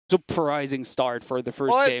surprising start for the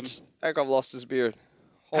first game. Ek0p lost his beard.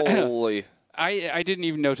 Holy. I didn't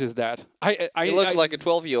even notice that. He looked like a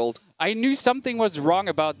 12-year-old. I knew something was wrong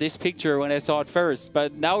about this picture when I saw it first,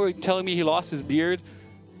 but now you're telling me he lost his beard.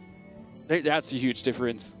 That's a huge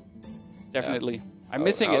difference. Definitely. Yeah. I'm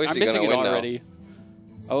missing it. I'm missing it already. Now?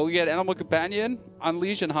 Oh, we get Animal Companion,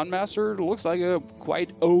 Unleash, and Huntmaster. Looks like a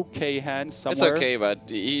quite okay hand somewhere. It's okay, but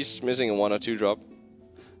he's missing a 1 or 2 drop.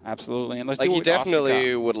 Absolutely. And like, he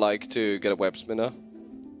definitely would like to get a web spinner.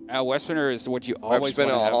 Web spinner is what you always web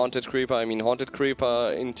spinner or Haunted Creeper. I mean, Haunted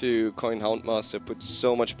Creeper into Coin Houndmaster puts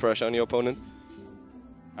so much pressure on your opponent.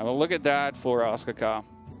 And we'll look at that for Ostakana.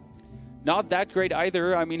 Not that great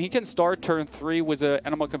either. I mean, he can start turn 3 with an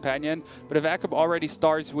Animal Companion, but if Ek0p already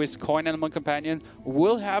starts with Coin Animal Companion,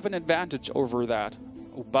 we'll have an advantage over that.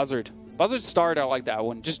 Oh, Buzzard. Buzzard start, I like that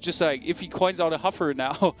one. Just like, if he coins out a Huffer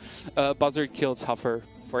now, Buzzard kills Huffer,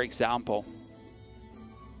 for example.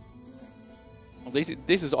 Well,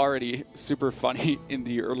 this is already super funny in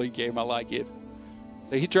the early game. I like it.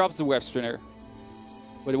 So he drops the Web Spinner.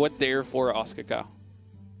 But what there for Ostakana?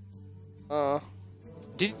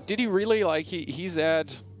 Did he really, like, he's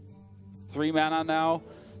at 3 mana now,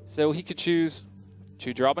 so he could choose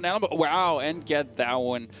to drop an animal. Wow, and get that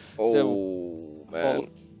one. Oh, so, man.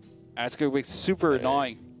 That's going to be super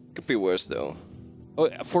annoying. Could be worse, though.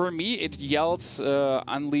 Oh, for me, it yells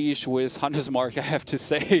Unleash with Hunter's Mark, I have to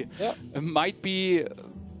say. Yeah. It might be,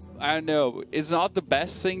 I don't know, it's not the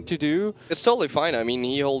best thing to do. It's totally fine. I mean,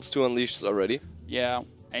 he holds 2 Unleashes already. Yeah.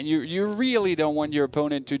 And you really don't want your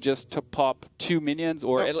opponent to just pop 2 minions,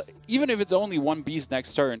 or even if it's only 1 beast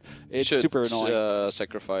next turn, it's super annoying.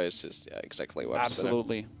 Sacrifice is exactly what.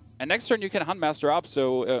 Absolutely. And next turn you can Huntmaster up,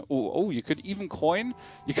 so you could even coin.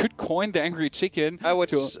 You could coin the Angry Chicken. I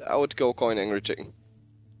would go coin Angry Chicken.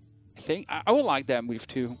 I would like that move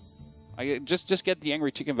too. Just get the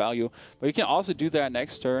Angry Chicken value, but you can also do that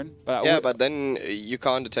next turn. But but then you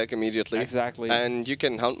can't attack immediately. Exactly. And you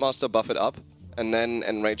can Huntmaster buff it up. And then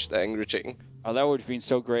enrage the Angry Chicken. Oh, that would have been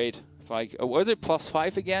so great. It's like, was it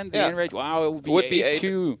 +5 again? The enrage? Wow, it would be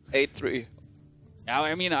 8-2. 8-3. Now,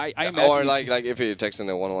 I mean, I imagine... Or like if he attacks in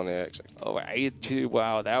a 1-1, yeah, exactly. Oh, 8-2,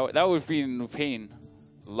 wow. That would be in pain.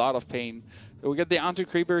 A lot of pain. So we get the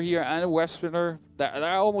Anti-Creeper here and a Web Spinner. That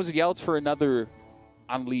almost yelled for another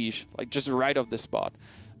Unleash, like just right off the spot.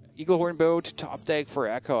 Eagle Horn Boat, top deck for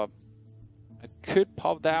Ek0p. I could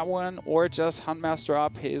pop that one, or just Huntmaster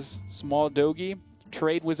up his small Dogi,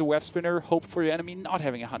 trade with a Web Spinner, hope for the enemy not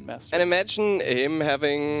having a Huntmaster. And imagine him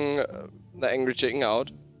having the Angry Chicken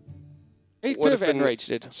out. He could have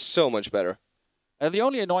enraged it. So much better. The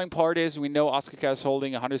only annoying part is we know Ostakana is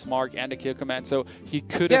holding a Hunter's Mark and a Kill Command, so he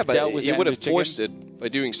could have dealt with the Angry Chicken. Yeah, but he would have forced it by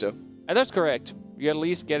doing so. And that's correct. You at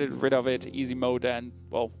least get rid of it, easy mode, and,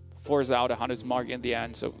 well, force out a Hunter's Mark in the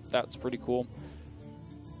end, so that's pretty cool.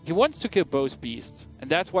 He wants to kill both beasts, and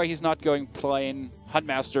that's why he's not going plain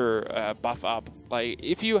Huntmaster buff up. Like,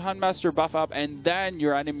 if you Huntmaster buff up and then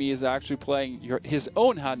your enemy is actually playing his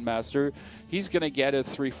own Huntmaster, he's going to get a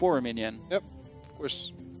 3-4 minion. Yep, of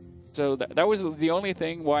course. So that was the only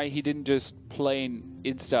thing why he didn't just plain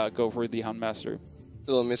insta go for the Huntmaster.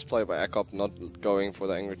 Little misplay by Ek0p not going for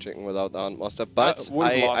the Angry Chicken without the Huntmaster, but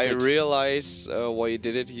I realize why he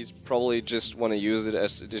did it. He's probably just want to use it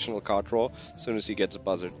as additional card draw as soon as he gets a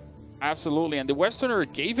Buzzard. Absolutely, and the Web Spinner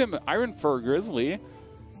gave him Iron Fur Grizzly,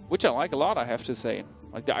 which I like a lot, I have to say.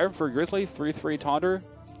 Like the Iron Fur Grizzly, 3-3 Taunter,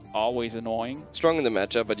 always annoying. Strong in the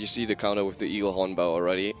matchup, but you see the counter with the Eagle Horn Bow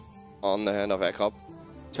already on the hand of Ek0p.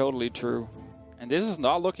 Totally true. And this is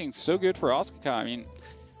not looking so good for Ostakana. I mean,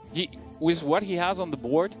 with what he has on the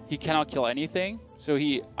board, he cannot kill anything. So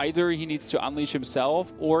either he needs to unleash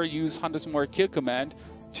himself or use Hunter's Mark Kill Command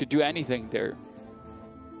to do anything there.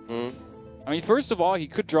 I mean, first of all, he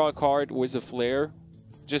could draw a card with a Flare,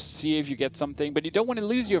 just see if you get something. But you don't want to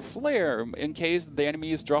lose your Flare in case the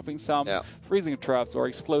enemy is dropping some freezing traps or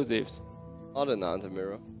explosives. Not an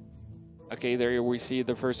anti-mirror. Okay, there we see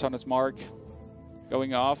the first Hunter's Mark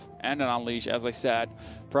going off, and an Unleash, as I said.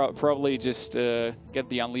 Probably just get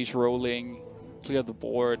the Unleash rolling, clear the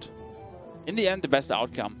board. In the end, the best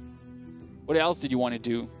outcome. What else did you want to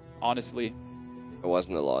do, honestly? It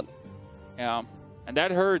wasn't a lot. Yeah, and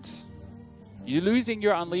that hurts. You're losing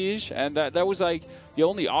your Unleash, and that was like the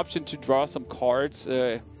only option to draw some cards.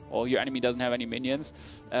 Well, your enemy doesn't have any minions.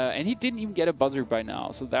 And he didn't even get a Buzzard by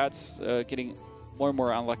now, so that's getting more and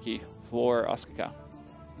more unlucky for Ostakana.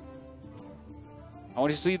 I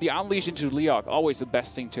want to see the Unleash into Leok, always the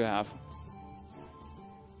best thing to have.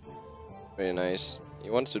 Very nice. He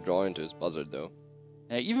wants to draw into his Buzzard, though.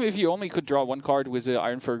 Even if you only could draw one card with the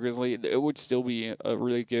Iron Fur Grizzly, it would still be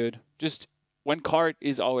really good. Just one card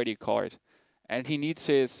is already a card. And he needs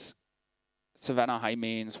his Savannah High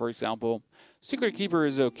mains, for example. Secret Keeper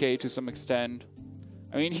is okay to some extent.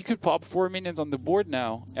 I mean, he could pop 4 minions on the board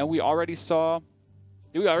now. And we already saw...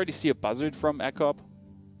 Did we already see a buzzard from Ek0p?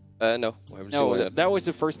 No, we haven't seen one yet. That was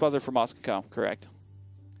the first buzzard from Ostakana, correct.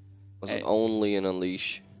 Was it only an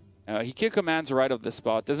Unleash? He kill commands right off the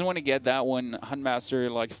spot. Doesn't want to get that one. Huntmaster,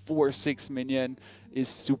 like 4/6 minion, is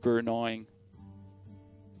super annoying.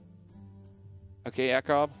 Okay,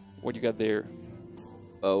 Ek0p, what you got there?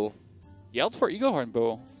 Bow. He yelled for Eagle Horn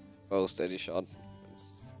bow. Bow, steady shot.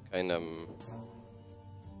 It's kind of...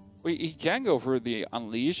 Wait, he can go for the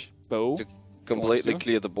Unleash bow. To completely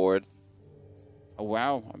clear the board. Oh,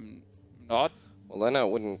 wow. I'm not... Well, then I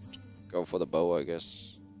wouldn't go for the bow, I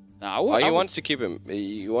guess. No, he wants to keep him.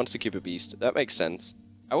 He wants to keep a beast. That makes sense.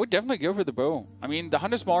 I would definitely go for the bow. I mean, the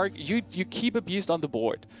Hunter's Mark, you keep a beast on the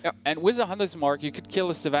board. Yep. And with a Hunter's Mark, you could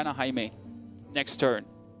kill a Savannah Jaime next turn,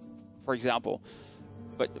 for example.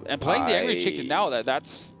 And playing the Angry Chicken now,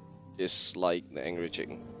 that's... Dislike the Angry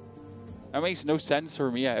Chicken. That makes no sense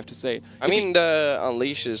for me, I have to say. I mean, the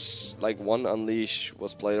Unleash is... Like, one Unleash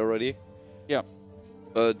was played already. Yeah.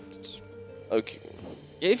 But... Okay.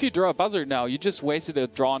 If you draw a buzzard now, you just wasted a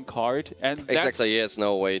drawn card, and exactly. He has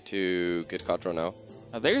no way to get card draw now.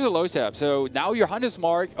 Now there's a low tap, so now your Hunter's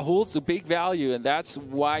Mark holds a big value, and that's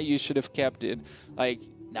why you should have kept it. Like,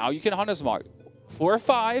 now you can Hunter's Mark 4 or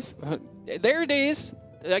 5. There it is.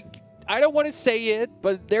 Like, I don't want to say it,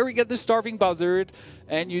 but there we get the Starving Buzzard,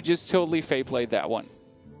 and you just totally fake played that one.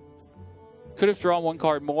 Could have drawn 1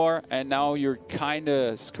 card more, and now you're kind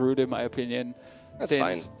of screwed, in my opinion. That's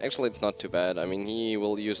fine. Actually, it's not too bad. I mean, he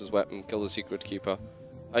will use his weapon, kill the Secret Keeper.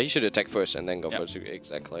 He should attack first and then go for it.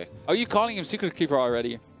 Exactly. Are you calling him Secret Keeper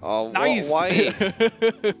already? Oh, nice. Why?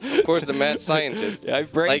 Of course, the mad scientist. Yeah, I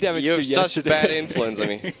brain damaged you have you such bad influence on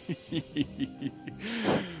me.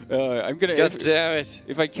 I'm gonna. God damn it!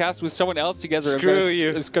 If I cast with someone else together, Screw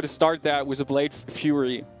you. I'm gonna start that with a Blade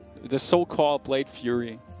Fury, the so-called Blade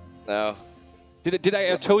Fury. No. Did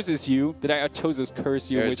I Atosis you? Did I Atosis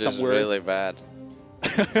curse you with some words? You're just really bad.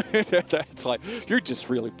 That's like, you're just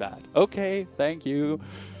really bad. Okay, thank you.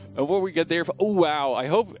 And what we get there? Oh wow! I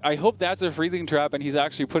hope that's a freezing trap, and he's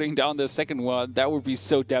actually putting down the second one. That would be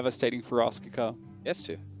so devastating for Ostakana. Yes,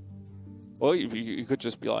 too. Well, you could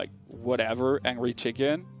just be like, whatever, Angry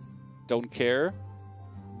Chicken, don't care.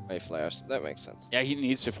 He flares. That makes sense. Yeah, he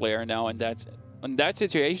needs to flare now, and that's in that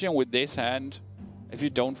situation with this hand. If you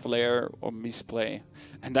don't flare or misplay,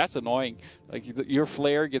 and that's annoying. Like your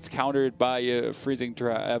flare gets countered by a freezing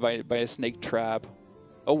trap, by a snake trap.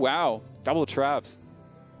 Oh wow, double traps.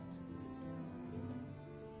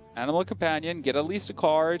 Animal Companion, get at least a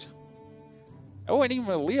card. Oh, and even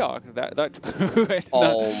a Leok. That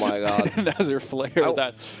oh my god. Another flare.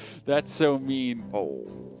 Ow. That's so mean. Oh.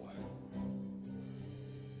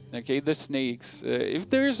 Okay, the snakes. If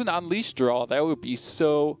there's an Unleash draw, that would be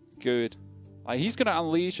so good. He's going to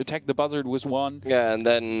Unleash, attack the Buzzard with 1. Yeah, and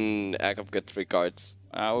then Ek0p gets 3 cards.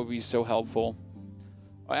 That would be so helpful.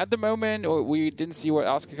 At the moment, we didn't see what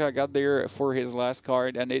Ostakana got there for his last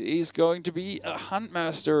card, and it is going to be a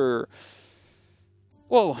Huntmaster.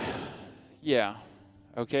 Whoa. Yeah.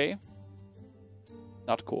 Okay.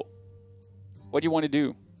 Not cool. What do you want to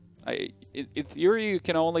do? In theory, you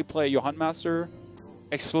can only play your Huntmaster,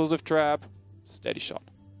 Explosive Trap, Steady Shot.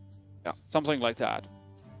 Yeah. Something like that.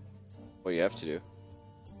 What you have to do.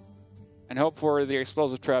 And hope for the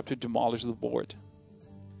Explosive Trap to demolish the board.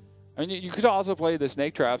 I mean, you could also play the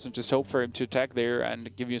Snake Traps and just hope for him to attack there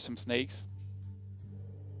and give you some snakes.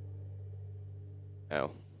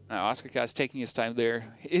 No. Now, Ostakana is taking his time there.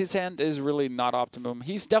 His hand is really not optimum.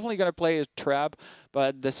 He's definitely going to play a trap,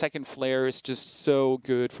 but the second flare is just so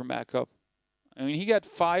good from Ek0p. I mean, he got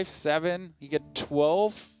 5/7. He got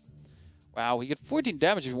 12. Wow, he get 14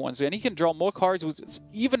 damage if he wants to, and he can draw more cards with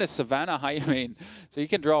even a Savannah High main. So he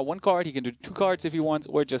can draw 1 card, he can do 2 cards if he wants,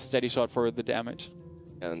 or just Steady Shot for the damage.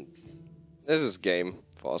 And this is game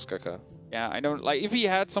for Ostakana. Yeah, I know. Like if he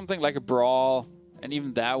had something like a Brawl, and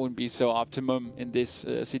even that wouldn't be so optimum in this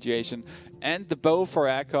situation. And the bow for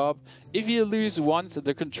Ek0p. If you lose once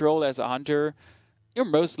the control as a hunter, you're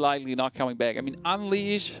most likely not coming back. I mean,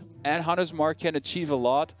 Unleash and Hunter's Mark can achieve a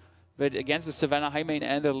lot, but against the Savannah High main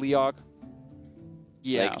and a Leok,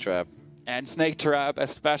 Snake Trap. And Snake Trap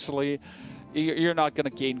especially, you're not going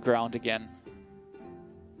to gain ground again.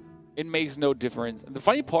 It makes no difference. And the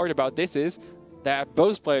funny part about this is that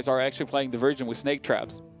both players are actually playing the version with Snake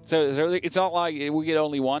Traps. So it's not like we get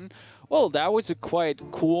only 1. Well, that was a quite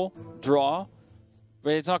cool draw,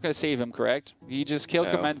 but it's not going to save him, correct? He just kill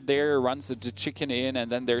command there, runs the chicken in,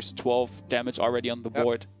 and then there's 12 damage already on the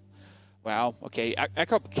board. Wow, okay.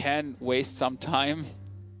 Ek0p can waste some time,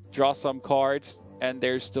 draw some cards, and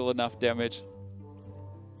there's still enough damage.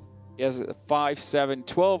 He has 5, 7,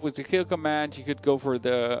 12 with the kill command. You could go for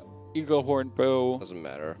the Eagle Horn Bow. Doesn't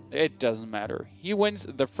matter. It doesn't matter. He wins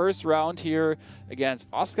the first round here against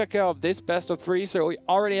Ostakana of this best of 3, so we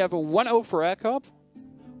already have a 1-0 for Ek0p.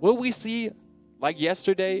 Will we see, like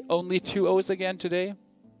yesterday, only 2-0s again today?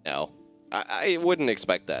 No. I wouldn't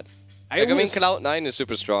expect that. I mean, Cloud9 is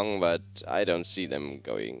super strong, but I don't see them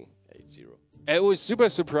going 8-0. It was super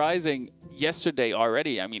surprising yesterday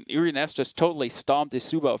already. I mean, Irines just totally stomped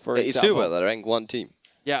Isuba, for example. Isuba, the rank 1 team.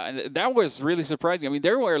 Yeah, and that was really surprising. I mean,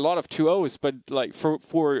 there were a lot of 2-0s, but like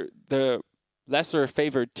for the lesser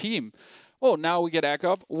favored team. Well, now we get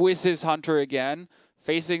Ek0p with his Hunter again,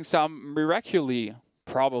 facing some Miraculously,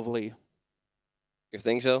 probably. You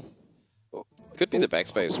think so? Could be the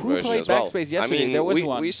backspace version as well. Backspace yesterday? I mean, there was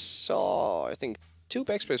one. We saw, I think, 2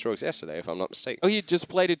 backspace rogues yesterday, if I'm not mistaken. Oh, he just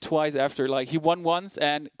played it twice after. Like, he won once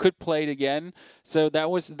and could play it again. So that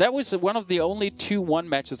was one of the only 2-1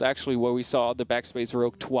 matches, actually, where we saw the backspace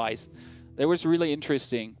rogue twice. That was really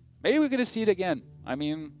interesting. Maybe we're going to see it again. I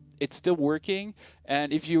mean, it's still working.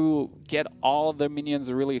 And if you get all the minions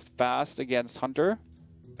really fast against Hunter...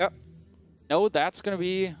 Yep. No, that's going to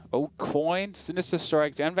be Coin, Sinister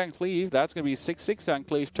Strikes, and Van Cleef. That's going to be 6-6 Van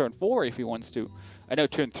Cleef turn 4 if he wants to. I know,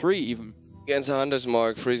 turn 3 even. Against a Hunter's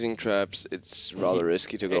Mark, freezing traps, it's rather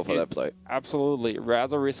risky to go for that play. Absolutely,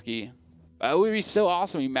 rather risky. It would be so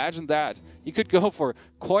awesome, imagine that. You could go for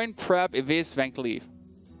Coin Prep Evis Van Cleef.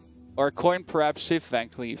 Or Coin Prep Shift Van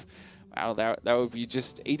Cleef. Wow, that would be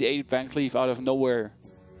just 8-8 Van Cleef out of nowhere.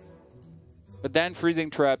 But then freezing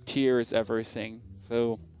trap tears everything.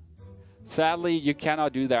 So... sadly, you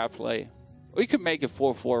cannot do that play. We could make a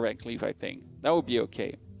 4-4 Van Cleef, I think. That would be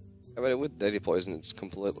okay. Yeah, but with Deadly Poison, it's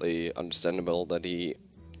completely understandable that he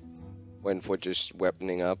went for just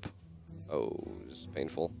weaponing up. Oh, it's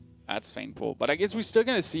painful. That's painful. But I guess we're still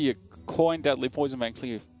going to see a Coin Deadly Poison Van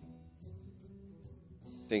Cleef.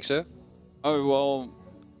 Think so? Oh, well...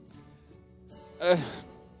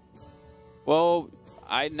 well...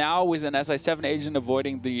 I now, with an SI7 agent,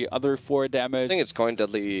 avoiding the other 4 damage. I think it's Coin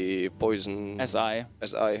Deadly Poison. SI.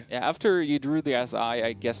 SI. Yeah, after you drew the SI,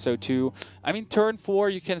 I guess so too. I mean, turn 4,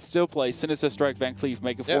 you can still play Sinister Strike Van Cleef,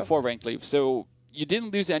 make a 4-4 Van Cleef. So you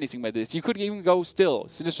didn't lose anything by this. You could even go still.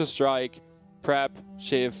 Sinister Strike, Prep,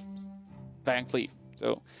 Shiv, Van Cleef.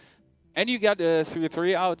 So, and you got a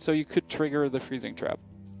 3-3 out, so you could trigger the freezing trap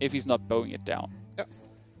if he's not bowing it down. Yeah.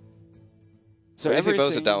 So if he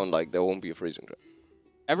bows it down, like, there won't be a freezing trap.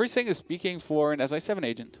 Everything is speaking for an SI7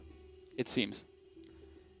 agent, it seems.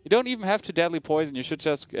 You don't even have to Deadly Poison. You should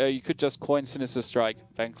just you could just coin Sinister Strike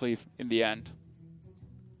Van Cleef in the end.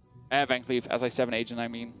 Van Cleef, SI7 agent, I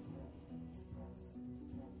mean.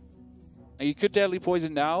 You could Deadly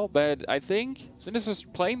Poison now, but I think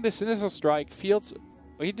playing the Sinister Strike feels...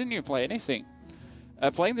 well, he didn't even play anything.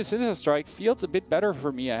 Playing the Sinister Strike feels a bit better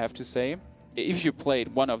for me, I have to say, if you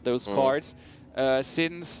played one of those cards,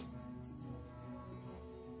 since...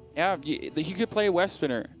 yeah, you could play a Web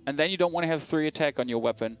Spinner, and then you don't want to have 3 attack on your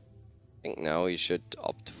weapon. I think now you should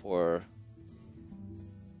opt for...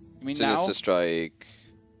 you mean Sinister now? Strike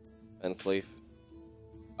Van Cleef.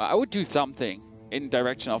 I would do something in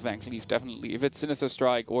direction of Van Cleef, definitely. If it's Sinister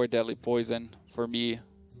Strike or Deadly Poison, for me, it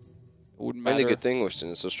wouldn't matter. And the good thing with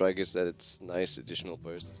Sinister Strike is that it's nice additional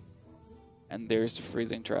burst. And there's the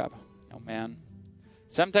freezing trap. Oh man.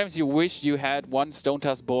 Sometimes you wish you had one Stone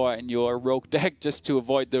Tusk Boar in your rogue deck just to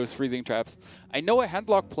avoid those freezing traps. I know a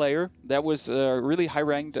handlock player that was really high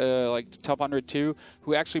ranked, like top 102,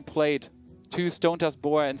 who actually played 2 Stone Tusk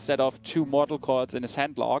Boar instead of 2 Mortal Cards in his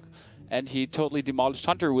handlock. And he totally demolished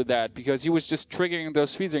Hunter with that because he was just triggering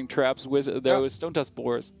those freezing traps with those Stone Tusk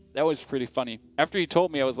Boars. That was pretty funny. After he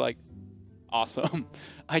told me, I was like, awesome.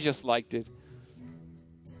 I just liked it.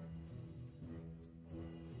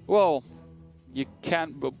 Well... you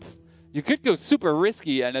could go super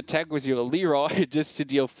risky and attack with your Leroy just to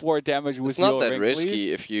deal 4 damage with your... it's not that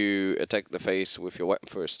risky if you attack the face with your weapon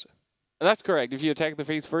first. That's correct. If you attack the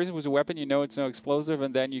face first with a weapon, you know it's no explosive,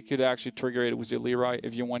 and then you could actually trigger it with your Leroy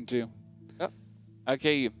if you want to. Yep.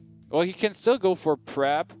 Okay. Well, he can still go for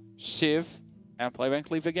Prep, Shiv, and play Van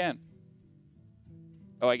Cleef again.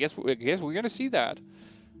 Oh, I guess we're going to see that.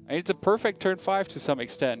 And it's a perfect turn 5 to some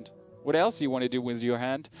extent. What else do you want to do with your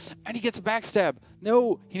hand? And he gets a backstab.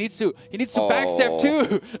 No, he needs to backstab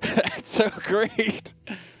too. That's so great.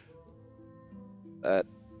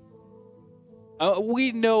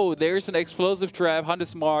 We know there's an explosive trap,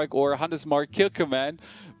 Hunter's Mark, or Hunter's Mark kill command,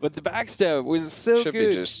 but the backstab was so good. Should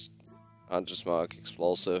be just Hunter's Mark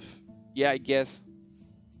explosive. Yeah, I guess.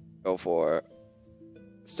 Go for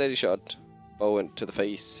steady shot, bow into the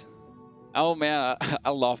face. Oh man,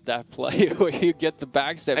 I love that play where you get the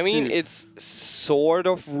backstep. I mean, it's sort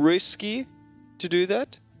of risky to do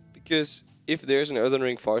that, because if there's an Earthen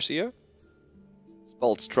Ring Farseer, it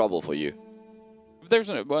spells trouble for you. If there's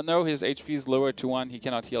well, no, his HP is lower to 1. He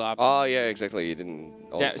cannot heal up. Oh yeah, exactly. He didn't.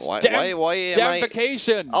 Oh, why damn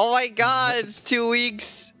vacation! Oh my God, it's 2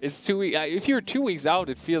 weeks. It's 2 weeks. If you're 2 weeks out,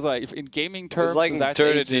 it feels like, if in gaming terms, it's like that's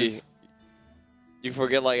eternity. ages. You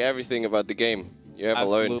forget like everything about the game. You have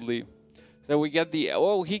Absolutely. learned. So we get the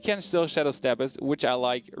he can still shadow stab us, which I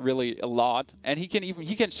like really a lot, and he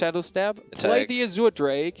can shadow stab, play the Azure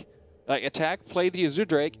Drake, like attack, play the Azure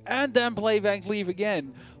Drake, and then play Van Cleave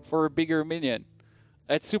again for a bigger minion.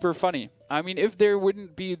 That's super funny. I mean, if there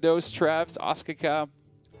wouldn't be those traps, Ostakana,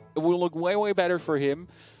 it would look way better for him.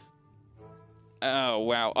 Oh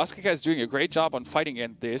wow, Ostakana is doing a great job on fighting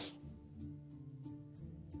against this.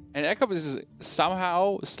 And Ek0p is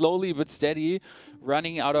somehow, slowly but steady,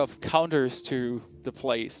 running out of counters to the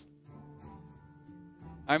plays.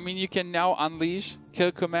 I mean, you can now unleash,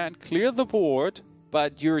 kill command, clear the board,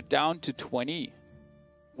 but you're down to 20.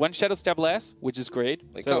 1 shadow step less, which is great.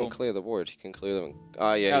 He can't clear the board. He can clear them.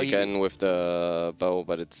 Ah, yeah, he can with the bow,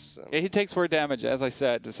 but it's... yeah, he takes 4 damage, as I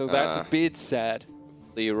said, so that's a bit sad.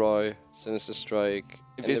 Leroy, Sinister Strike,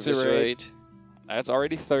 Eviscerate. That's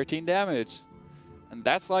already 13 damage. And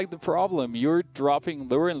that's like the problem. You're dropping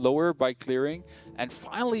lower and lower by clearing. And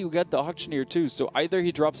finally you get the Auctioneer too. So either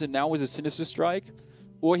he drops it now with a Sinister Strike,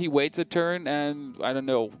 or he waits a turn and, I don't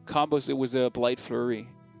know, combos it with a Blight Flurry.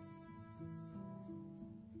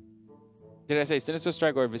 Did I say Sinister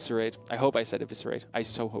Strike or Eviscerate? I hope I said Eviscerate. I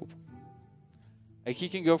so hope. Like he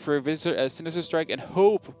can go for a Sinister Strike and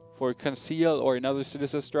hope for Conceal or another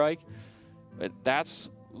Sinister Strike. But that's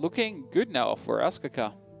looking good now for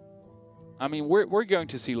Ostakana. I mean, we're going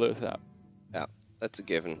to see Lothar. Yeah, that's a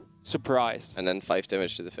given. Surprise. And then 5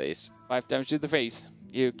 damage to the face. 5 damage to the face.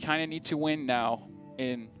 You kind of need to win now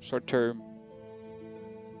in short term.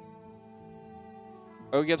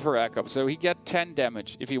 Oh, we get for Ek0p. So he get 10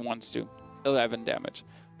 damage if he wants to. 11 damage.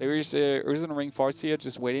 There is a Earthen Ring Farseer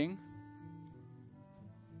just waiting.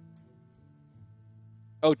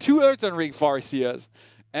 Oh, 2 Earthen Ring Farseers.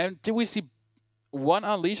 And did we see 1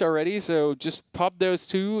 unleash already? So just pop those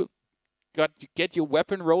 2. Get your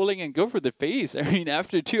weapon rolling and go for the face. I mean,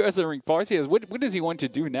 after 2 Earthen Ring Farseers, what does he want to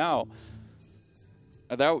do now?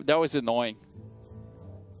 That was annoying.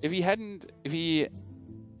 If he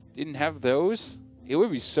didn't have those, he would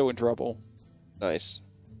be so in trouble. Nice.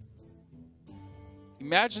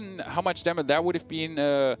 Imagine how much damage that would have been.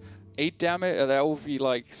 8 damage. That would be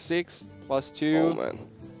like 6 plus 2. Oh man.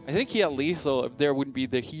 I think he had lethal if there wouldn't be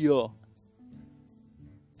the heal.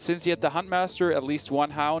 Since he had the Huntmaster, at least 1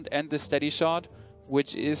 Hound, and the Steady Shot,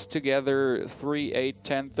 which is together 3, 8,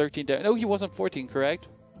 10, 13 damage. No, he wasn't 14, correct?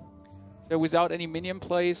 So without any minion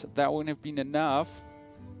plays, that wouldn't have been enough.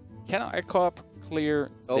 Can Ek0p clear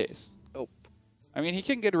this? Nope. I mean, he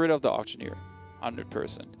can get rid of the Auctioneer,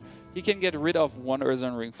 100%. He can get rid of 1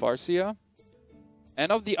 Earthen Ring Farseer,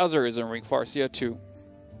 and of the other Earthen Ring Farseer too,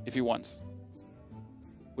 if he wants.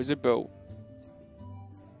 With a bow.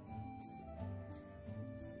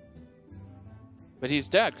 But he's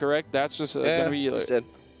dead, correct? That's just gonna be. He's dead.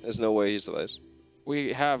 There's no way he survives.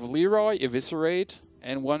 We have Leroy, Eviscerate,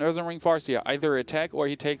 and 1 Earthen Ring Farseer. Either attack or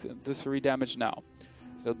he takes the 3 damage now.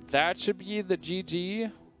 So that should be the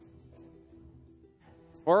GG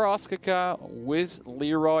for Ostakana with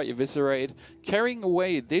Leroy, Eviscerate, carrying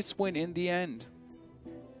away this win in the end.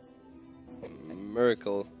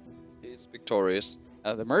 Miracle is victorious.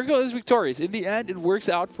 The Miracle is victorious. In the end, it works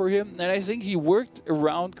out for him. And I think he worked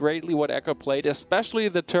around greatly what Ek0p played, especially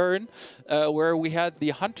the turn where we had the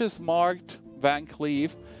Hunter's Marked Van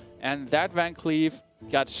Cleave. And that Van Cleave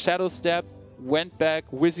got Shadow Step, went back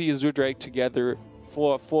with the Azure Drake together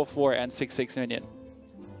for 4/4 and 6/6 minion.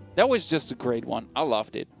 That was just a great one. I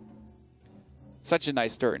loved it. Such a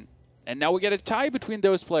nice turn. And now we get a tie between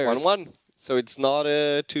those players. 1-1. So it's not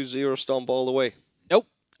a 2-0 stomp all the way. Nope.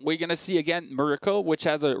 We're going to see again Miracle, which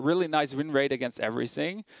has a really nice win rate against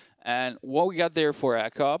everything. And what we got there for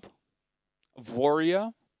Ek0p,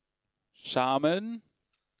 Warrior, Shaman,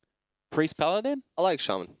 Priest Paladin? I like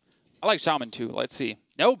Shaman. I like Shaman too. Let's see.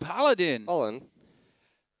 No, Paladin.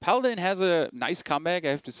 Paladin has a nice comeback, I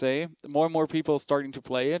have to say. More and more people starting to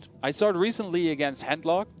play it. I saw it recently against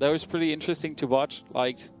Handlock. That was pretty interesting to watch.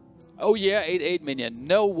 Like, oh yeah, 8/8 minion.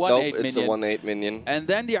 No, 1/8 minion. It's a 1/8 minion. And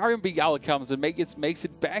then the RMB Gal comes and makes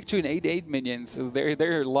it back to an 8/8 minion. So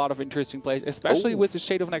there are a lot of interesting plays, especially with the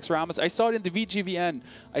Shade of Naxxramas. I saw it in the VGVN.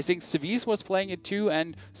 I think Civis was playing it too,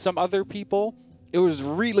 and some other people. it was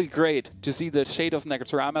really great to see the Shade of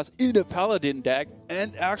Naxxramas in a Paladin deck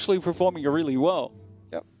and actually performing really well.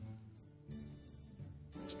 Yep.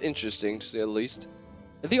 It's interesting to say the least.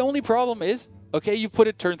 The only problem is, okay, you put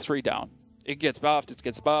it turn 3 down. It gets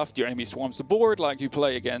buffed, your enemy swarms the board like you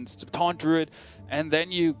play against Taunt Druid, and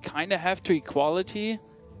then you kind of have to equality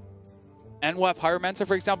and we'll have Pyromancer,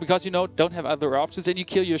 for example, because you don't have other options, and you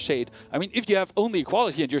kill your Shade. I mean, if you have only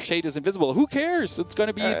equality and your Shade is invisible, who cares? It's going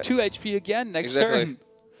to be 2 HP again next turn.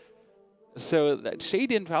 So that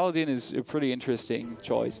Shade in Paladin is a pretty interesting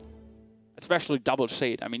choice, especially double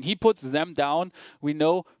Shade. I mean, he puts them down. We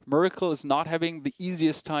know Miracle is not having the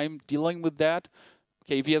easiest time dealing with that.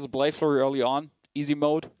 Okay, if he has a Blade Flurry early on, easy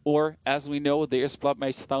mode, or as we know, there's Blood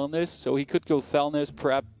Mace Thelnis, so he could go Thelnis,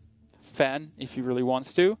 prep, Fan if he really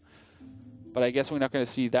wants to. But I guess we're not going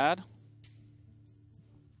to see that.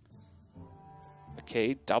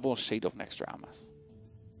 Okay, double Shade of Naxxramas.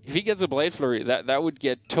 If he gets a Blade Flurry, that would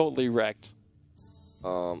get totally wrecked.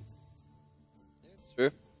 It's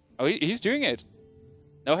true. Oh, he's doing it.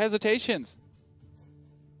 No hesitations.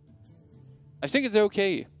 I think it's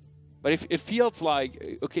okay. But if it feels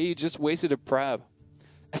like, okay, you just wasted a prep.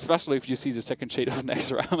 Especially if you see the second Shade of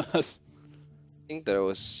Naxxramas. I think that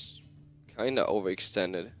was kind of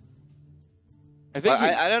overextended. I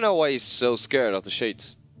don't know why he's so scared of the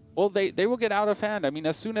Shades. Well, they will get out of hand. I mean,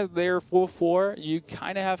 as soon as they're 4/4, you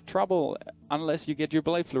kind of have trouble unless you get your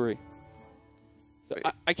Blade Flurry. So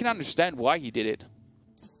I can understand why he did it.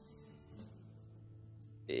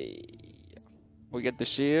 We get the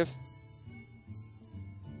Shift.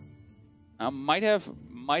 Might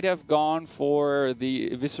have gone for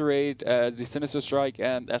the Eviscerate, the Sinister Strike,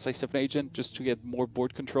 and SI7 Agent just to get more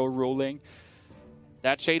board control rolling.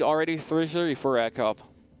 That Shade already 3/3 for Ek0p.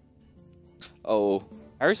 Oh,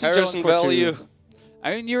 Harrison value. 2.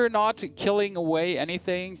 I mean, you're not killing away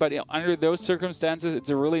anything, but under those circumstances, it's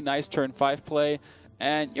a really nice turn 5 play.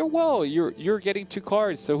 And you're getting 2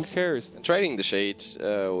 cards, so who cares? And trading the Shade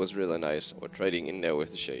was really nice, or trading in there with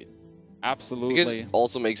the Shade. Absolutely. Because it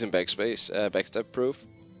also makes him backstep proof.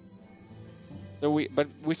 So but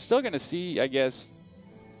we're still gonna see, I guess,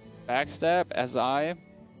 backstep SI.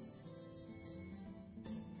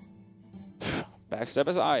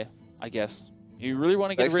 Backstep I guess. You really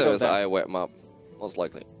want to get rid of that? Backstep SI, wet map, most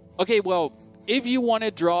likely. Okay, well, if you want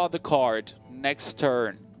to draw the card next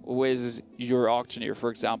turn with your Auctioneer, for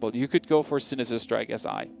example, you could go for Sinister Strike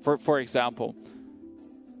SI, for example.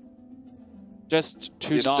 Just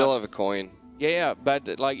to you still have a coin. Yeah,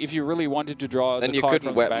 but like if you really wanted to draw then the card, you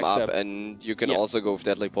couldn't wet backstep, up, and you can also go with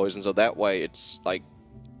Deadly Poison. So that way, it's like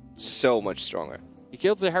so much stronger. He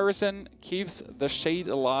kills the Harrison, keeps the Shade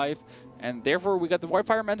alive, and therefore we got the Wild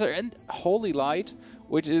Pyromancer and Holy Light,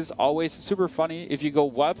 which is always super funny. If you go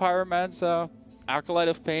Wild Pyromancer, Acolyte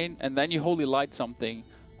of Pain, and then you Holy Light something.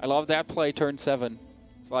 I love that play turn 7.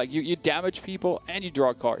 It's like you damage people and you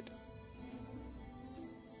draw a card.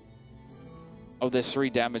 Oh, this 3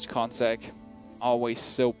 damage Consec. Always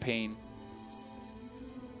so pain.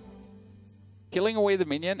 Killing away the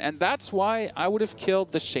minion, and that's why I would have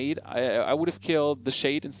killed the Shade. I would have killed the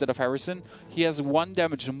Shade instead of Harrison. He has 1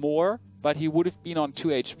 damage more, but he would have been on 2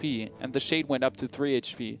 HP, and the Shade went up to 3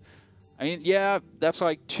 HP. I mean, yeah, that's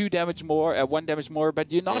like 2 damage more, 1 damage more,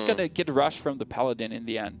 but you're not gonna get rushed from the Paladin in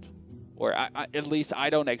the end. Or at least I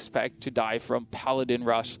don't expect to die from Paladin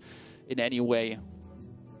rush in any way.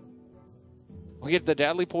 We get the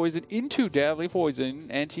Deadly Poison into Deadly Poison,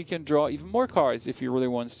 and he can draw even more cards if he really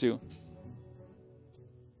wants to.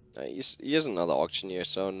 He is another Auctioneer,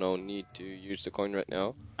 so no need to use the coin right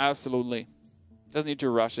now. Absolutely. Doesn't need to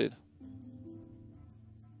rush it.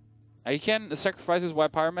 He can sacrifice his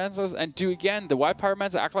White Pyromancers and do again the White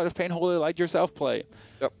Pyromancer, Acolyte of Pain, Holy Light yourself play.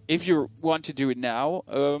 Yep. If you want to do it now.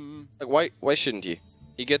 Like why shouldn't he?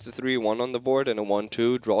 He gets a 3/1 on the board and a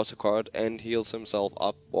 1/2, draws a card, and heals himself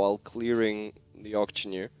up while clearing the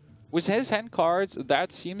Auctioneer. With his hand cards,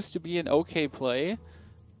 that seems to be an okay play.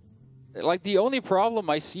 Like, the only problem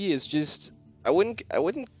I see is just... I wouldn't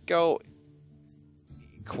go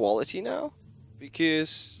equality now,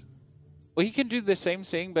 because... Well, he can do the same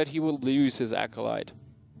thing, but he will lose his Acolyte.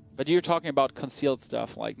 But you're talking about concealed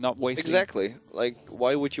stuff, like not wasting... Exactly. Like,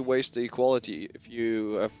 why would you waste the equality if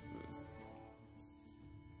you have...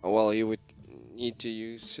 Oh, well, he would need to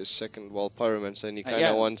use his second Wild Pyromancer, and he kind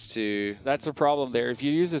of wants to... That's a problem there. If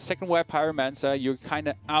you use a second Wild Pyromancer, you're kind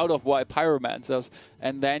of out of Wild Pyromancers,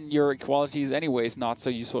 and then your equality is anyways not so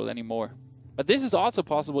useful anymore. But this is also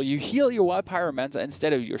possible. You heal your Wild Pyromancer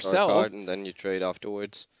instead of yourself. Card, and then you trade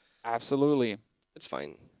afterwards. Absolutely. It's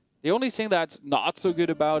fine. The only thing that's not so good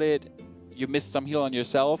about it, you missed some heal on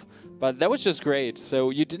yourself, But that was just great. So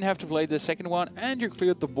you didn't have to play the second one, and you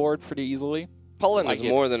cleared the board pretty easily. Pollen has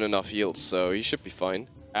more than enough yields, so he should be fine.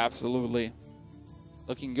 Absolutely.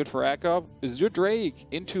 Looking good for Ek0p. Zoodrake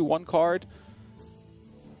into one card.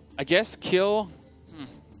 I guess kill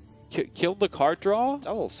the card draw.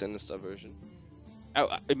 Double Sinister version.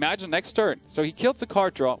 Imagine next turn. So he kills the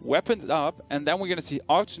card draw, weapons up, and then we're going to see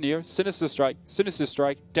Auctioneer, Sinister Strike,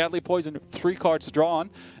 Deadly Poison, 3 cards drawn,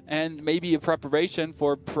 and maybe a preparation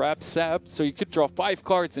for perhaps Sap. So you could draw 5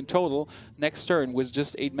 cards in total next turn with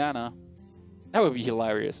just 8 mana. That would be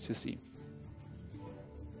hilarious to see.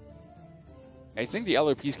 I think the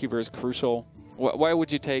Elder Peacekeeper is crucial. Why would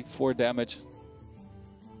you take 4 damage?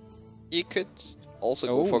 You could also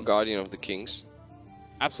go for Guardian of the Kings.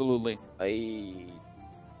 Absolutely. I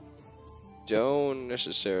don't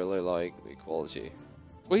necessarily like the quality.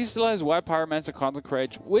 Well, he still has Wild Pyromancer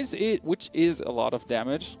Consecrate with it, which is a lot of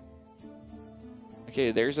damage.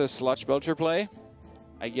 Okay, there's a Sludge Belcher play,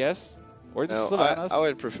 I guess. Or the Sylvanas. I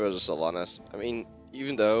would prefer the Sylvanas. I mean,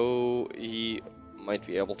 even though he might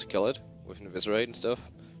be able to kill it with an Eviscerate and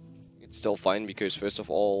stuff, it's still fine because, first of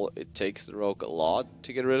all, it takes the rogue a lot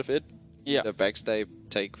to get rid of it. Yeah. The backstab,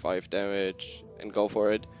 take 5 damage and go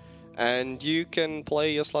for it. And you can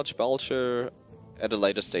play your Sludge Belcher at a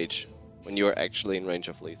later stage when you're actually in range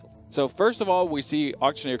of lethal. So first of all, we see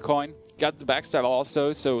Auctioneer Coin. Got the backstab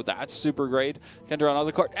also, so that's super great. Can draw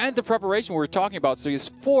another card. And the preparation we were talking about. So he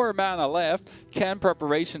has 4 mana left. Can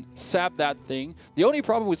preparation sap that thing? The only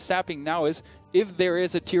problem with sapping now is if there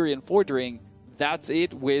is a Tyrian Fordring, that's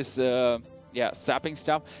it with sapping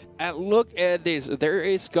stuff. And look at this. There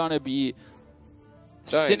is gonna be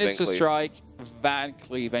Sinister Strike, Van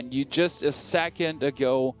Cleave, and you just a second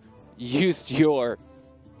ago used your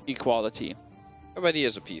equality. But he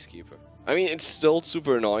is a Peacekeeper. I mean, it's still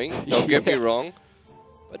super annoying, don't get me wrong,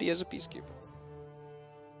 but he is a Peacekeeper.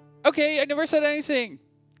 Okay, I never said anything.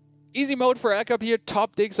 Easy mode for Ek0p here,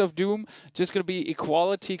 top digs of Doom. Just going to be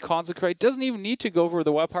Equality, Consecrate. Doesn't even need to go for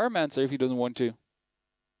the Wild Pyromancer if he doesn't want to.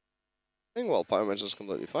 I think Wild Pyromancer is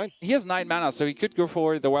completely fine. He has 9 mana, so he could go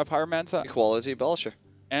for the Wild Pyromancer. Equality, Belcher.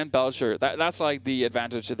 And Belcher. That's like the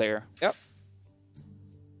advantage there. Yep.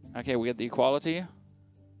 Okay, we get the Equality.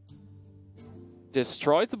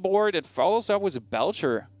 Destroys the board. It follows up with a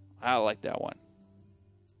Belcher. I like that one.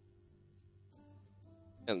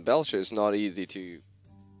 And Belcher is not easy to...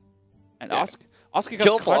 And Oscar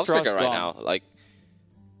kill for Ostakana right now. Like,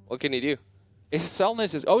 what can he do? His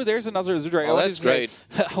Cellness is... Oh, there's another Zoodrake. Oh, that's great.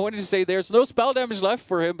 I wanted to say there's no spell damage left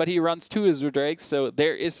for him, but he runs 2 Zoodrakes, so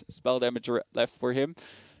there is spell damage left for him.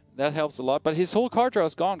 That helps a lot. But his whole card draw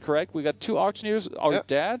is gone, correct? We got 2 Auctioneers are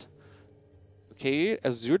dead. Okay, a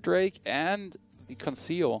Zoodrake and the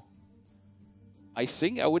Conceal. I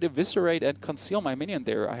think I would Eviscerate and Conceal my minion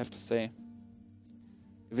there, I have to say.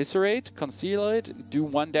 Eviscerate, Conceal it, do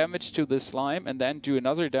 1 damage to the slime, and then do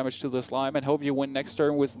another damage to the slime, and hope you win next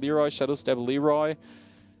turn with Leroy, Shadow Step Leroy.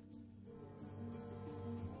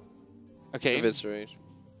 Okay. Eviscerate.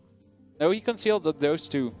 No, he concealed those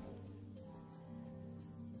 2.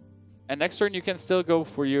 And next turn you can still go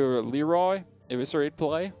for your Leroy, Eviscerate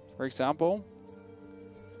play, for example.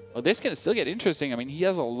 Well, this can still get interesting. I mean, he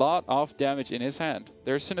has a lot of damage in his hand.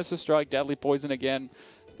 There's Sinister Strike, Deadly Poison again.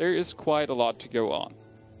 There is quite a lot to go on.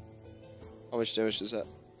 How much damage is that?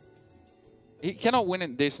 He cannot win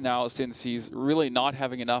in this now since he's really not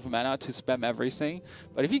having enough mana to spam everything.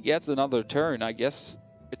 But if he gets another turn, I guess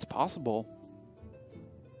it's possible.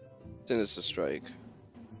 Sinister Strike.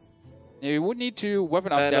 Yeah, you would need to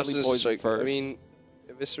weapon up Deadly Poison first. I mean,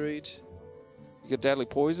 Eviscerate. You get Deadly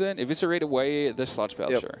Poison, Eviscerate away the Sludge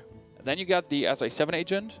Belcher. Yep. And then you got the SI7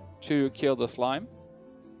 agent to kill the slime.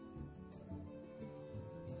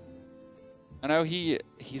 I know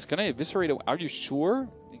he's gonna eviscerate. Are you sure?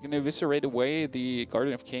 You're gonna eviscerate away the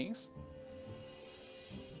Guardian of Kings?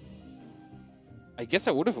 I guess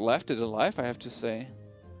I would have left it alive, I have to say.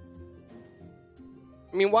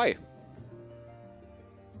 I mean, why?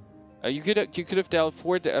 You could have dealt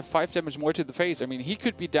 5 damage more to the face. I mean, he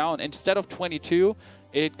could be down instead of 22.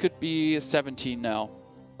 It could be 17 now.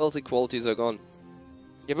 Those equalities are gone.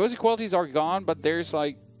 Yeah, those equalities are gone, but there's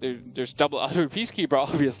like there's double other Peacekeeper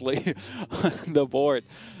obviously on the board,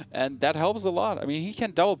 and that helps a lot. I mean, he can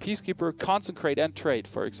double Peacekeeper, Consecrate, and Trade,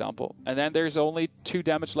 for example, and then there's only 2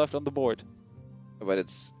 damage left on the board. But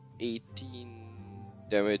it's 18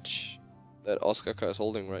 damage that Ostakana is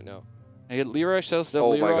holding right now. I get Leroy, Shadow Step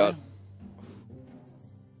Leroy. Oh my god.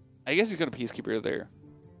 I guess he's gonna Peacekeeper there.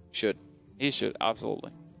 Should. He should,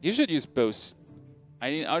 absolutely. He should use both. I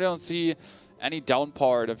mean, I don't see any down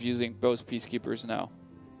part of using both Peacekeepers now.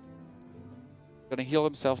 Gonna heal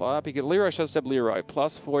himself up. He can Leroy Shot Step Leroy.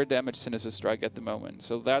 Plus 4 damage Sinister Strike at the moment.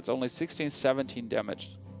 So that's only 16, 17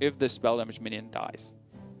 damage if the spell damage minion dies.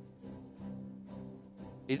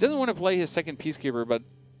 He doesn't want to play his second Peacekeeper, but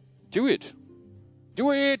do it.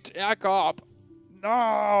 Do it, Ek0p.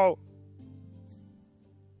 No!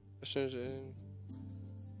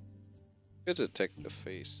 Good attack the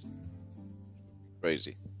face.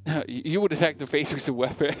 Crazy. You would attack the face with a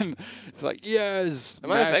weapon. It's like, yes! I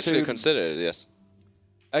might have actually considered it, yes.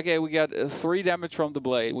 Okay, we got 3 damage from the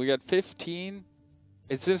blade. We got 15.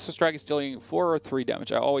 It's Sinister Strike is dealing 4 or 3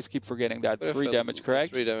 damage. I always keep forgetting that. 3 damage,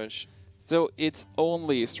 correct? 3 damage. So it's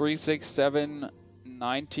only 3, 6, 7,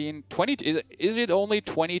 19, 20. Is it only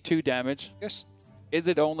 22 damage? Yes. Is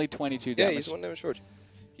it only 22 damage? Yeah, he's 1 damage short.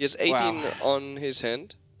 He has 18 on his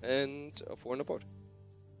hand and 4 on the board.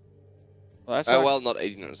 Well, well, not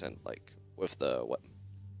 18 on his hand, like with the weapon.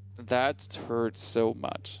 That hurts so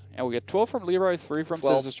much. And we get 12 from Leroy, 3 from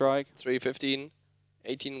Sinister Strike. 3, 15,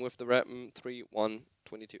 18 with the weapon, 3, 1,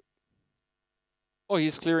 22. Oh,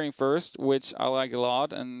 he's clearing first, which I like a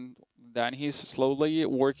lot, and then he's slowly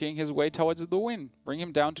working his way towards the win. Bring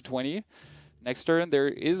him down to 20. Next turn, there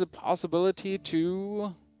is a possibility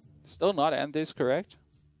to still not end this, correct?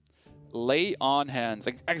 Lay on hands.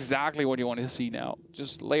 Exactly what you want to see now.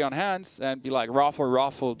 Just lay on hands and be like, raffle,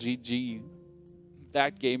 raffle, GG.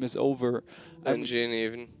 That game is over. Engine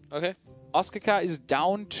even. Okay. Ostakana is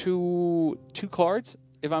down to 2 cards,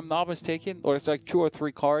 if I'm not mistaken. Or it's like 2 or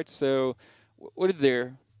 3 cards. So what is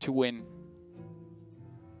there to win?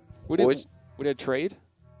 Would it trade?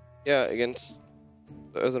 Yeah, against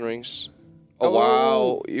the Earthen Rings. Oh,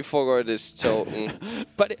 wow. You forgot this token.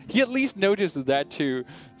 But he at least noticed that too.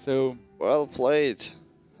 So well played.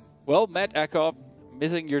 Well met, Ek0p.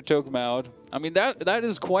 Missing your token out. I mean, that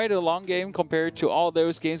is quite a long game compared to all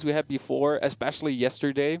those games we had before, especially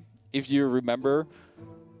yesterday, if you remember.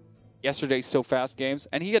 Yesterday's so fast games.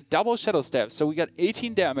 And he got double Shadow Step. So we got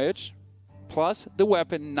 18 damage, plus the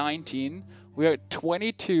weapon, 19. We are at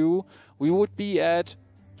 22. We would be at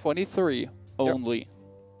 23 only.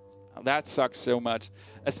 Yep. That sucks so much.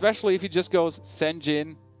 Especially if he just goes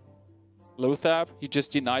Senjin, Lothab, he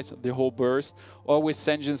just denies the whole burst. Or with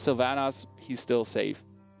Senjin Sylvanas, he's still safe.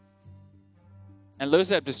 And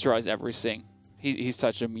Lothab destroys everything. He's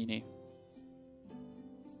such a meanie.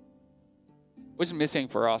 What's missing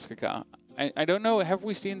for Ostakana? I don't know. Have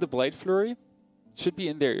we seen the Blade Flurry? Should be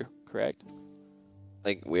in there, correct?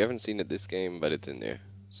 Like, we haven't seen it this game, but it's in there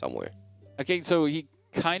somewhere. Okay, so he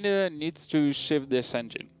kind of needs to shift this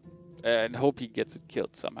engine and hope he gets it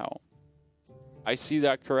killed somehow. I see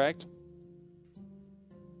that, correct?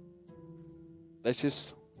 That's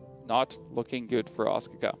just not looking good for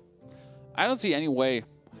Ostakana. I don't see any way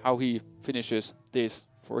how he finishes this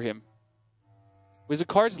for him. With the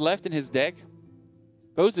cards left in his deck,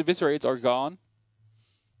 both Eviscerates are gone.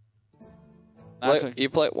 You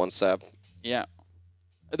play 1 sap. Yeah.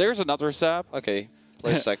 There's another sap. Okay,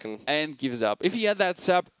 play second. And gives up. If he had that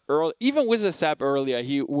sap early, even with the sap earlier,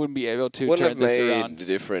 he wouldn't be able to turn this around. Wouldn't have made the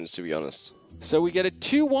difference, to be honest. So we get a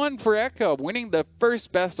 2-1 for Ek0p, winning the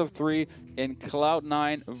first best of 3 in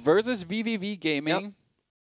Cloud9 versus vVv Gaming. Yep.